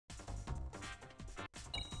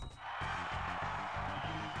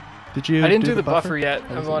Did you? I didn't do the buffer yet.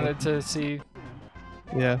 I wanted to. to see.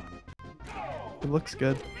 Yeah. It looks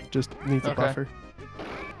good. Just needs a buffer.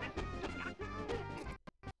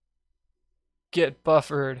 Get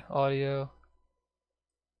buffered audio.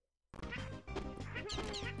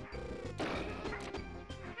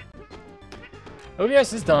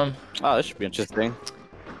 OBS is dumb. Oh, this should be interesting.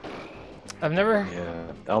 I've never.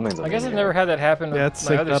 Yeah, Elman's I guess I've never had that happen with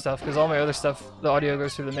my other up. stuff, because all my other stuff, the audio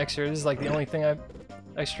goes through the mixer. This is like the only thing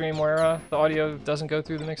I stream where the audio doesn't go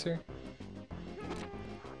through the mixer.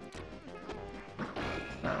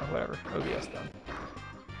 No, whatever. OBS done.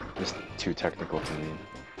 Just too technical for me.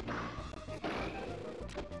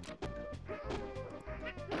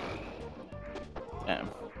 Damn.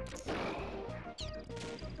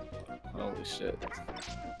 Holy shit.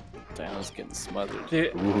 Diana's getting smothered.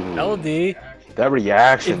 Dude, Ooh. LD. That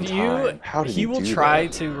reaction If you, time. How did he will do try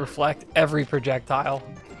that? to reflect every projectile.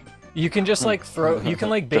 You can just like throw. You can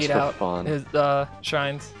like bait Just for out fun. his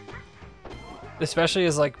shines. Especially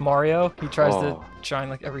as like Mario, he tries to Oh. shine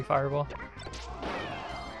like every fireball.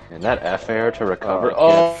 And that F air to recover.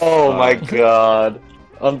 Oh, Oh my god.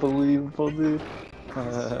 Unbelievable, dude.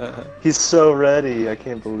 He's so ready. I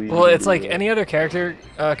can't believe Well, he it's did like that. any other character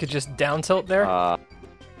could just down tilt there.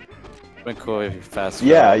 Been cool if you fast.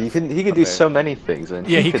 Yeah, he could do Okay. so many things, and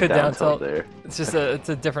Yeah, he could down tilt tilt. there. It's just it's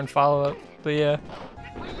a different follow up. But yeah,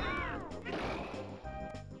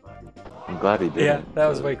 I'm glad he did. yeah, that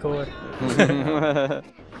was way cooler.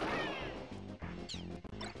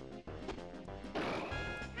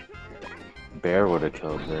 Bear would have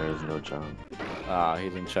killed there. There's no jump. Ah, he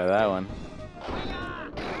didn't try that one.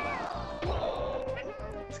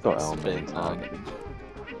 Let's go Spin Elman. nugget.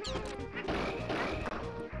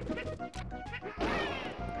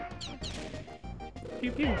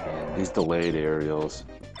 Pew, pew. And these delayed aerials.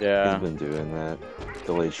 Yeah. He's been doing that.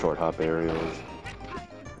 Delayed short hop aerials.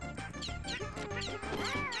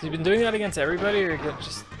 Has he been doing that against everybody, or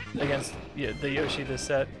just against the Yoshi this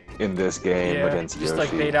set? In this game Yeah, against just Yoshi.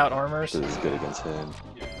 like bait out armors. This is good against him.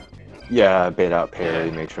 Yeah, bait out parry,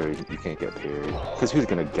 make sure you can't get parried. Because who's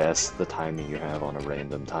gonna guess the timing you have on a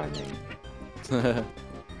random timing?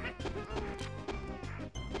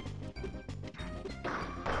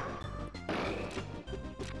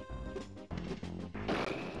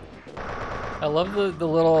 I love the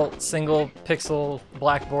little single pixel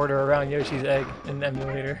black border around Yoshi's egg in the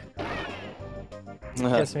emulator.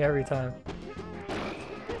 Gets me every time.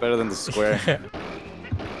 Better than the square.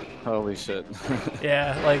 Holy shit.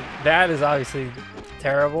 Yeah, like that is obviously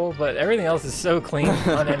terrible, but everything else is so clean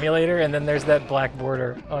on emulator, and then there's that black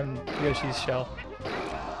border on Yoshi's shell.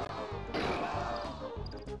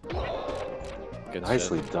 Good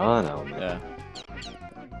Nicely shit. done, Elman. Yeah.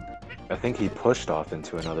 I think he pushed off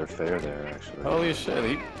into another fair there, actually. Holy shit,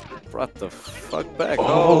 he brought the fuck back.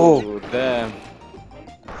 Oh. Oh damn.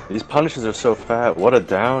 These punishes are so fat. What a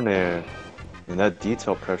down air. And that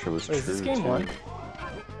detail pressure was Wait, true, is this game too. one?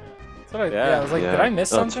 That's what Yeah. I was like, Yeah. did I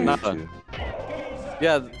miss Oh, something? two, No. two.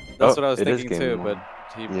 Yeah, that's what I was it is thinking game too, one.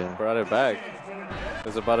 but he Yeah. brought it back. It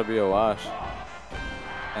was about to be a wash.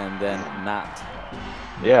 And then not.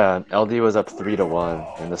 Yeah, LD was up 3-1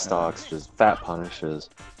 in the stocks, just fat punishes.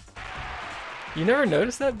 You never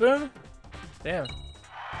noticed that, Boom? Damn.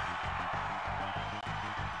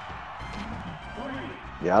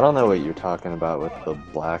 Yeah, I don't know what you're talking about with the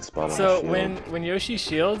black spot on the So shield. when Yoshi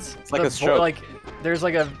shields, It's like the a stroke. like there's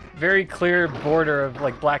like a very clear border of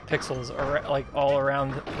like black pixels like all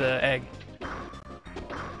around the egg.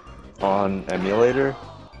 On emulator,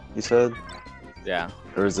 you said? Yeah.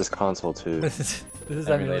 Or is this console too? This is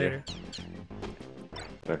Emulator.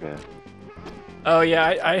 emulator. Okay. Oh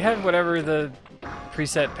yeah, I have whatever the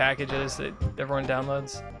preset package is that everyone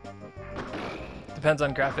downloads. Depends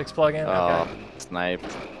on graphics plugin. Oh, Okay.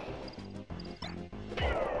 sniped.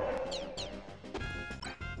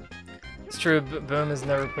 It's true. Boom has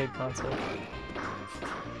never played console.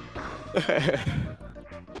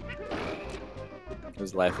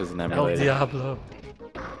 His life is an El emulator. Diablo.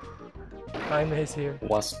 Jaime's here.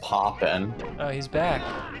 What's poppin'? Oh, he's back.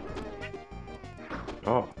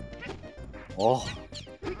 Oh. Oh,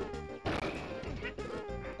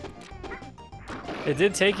 It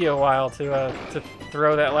did take you a while to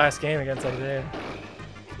throw that last game against Isaiah.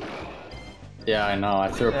 yeah, I know. I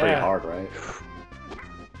threw it pretty Yeah. hard, right?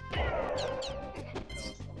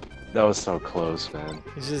 That was so close, man.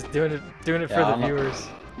 He's just doing it Yeah, for the I'm not- viewers.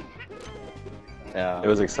 Yeah. It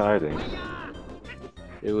was exciting.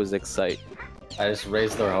 It was excite. I just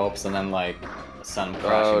raised their hopes and then like sent them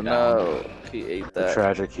crashing Oh down. no, he ate The that.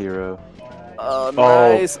 tragic hero. Oh,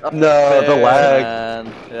 Oh, nice. no, the lag.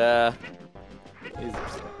 Man. Yeah. He's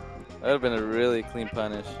That would have been a really clean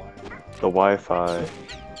punish. The Wi-Fi.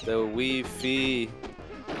 The Wi-Fi.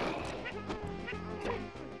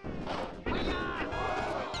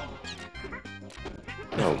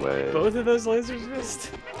 No way. Both of those lasers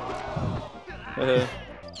missed. Oh, no.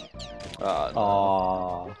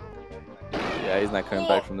 Aww. Yeah, he's not coming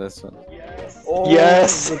back from this one. Oh,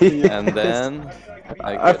 Yes! And then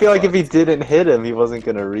I get feel like if he fucked. didn't hit him, he wasn't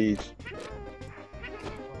gonna reach.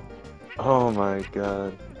 Oh my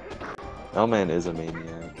god. maN is a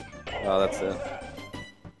maniac. Oh, that's it.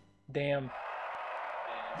 Damn.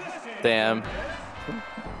 Damn.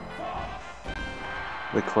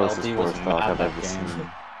 The closest LD was force talk mad I've that ever game.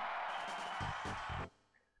 seen.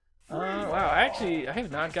 Wow, I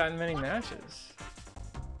have not gotten many matches.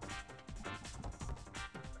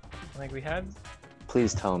 Like we had.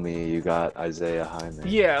 Please tell me you got Isaiah Hyman.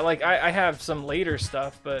 Yeah, like I have some later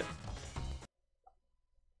stuff, but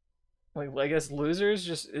like I guess losers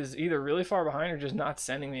just is either really far behind or just not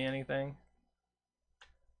sending me anything.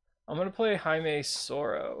 I'm gonna play Jaime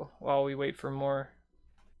Soro while we wait for more.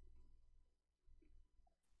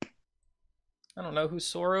 I don't know who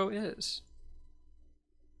Soro is.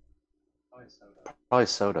 Probably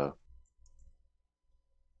Soto.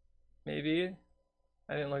 Maybe.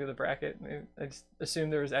 I didn't look at the bracket. Maybe, I just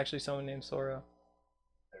assumed there was actually someone named Soro.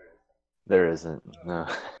 There isn't. No.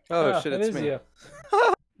 Oh, shit, it it's is me. you.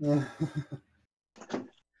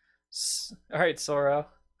 Alright, Soro.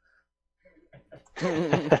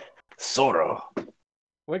 Soro.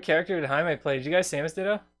 What character did Jaime play? Did you guys Samus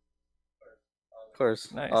Ditto? Of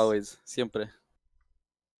course. Nice. Always. Siempre.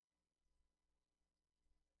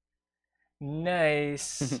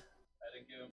 Nice.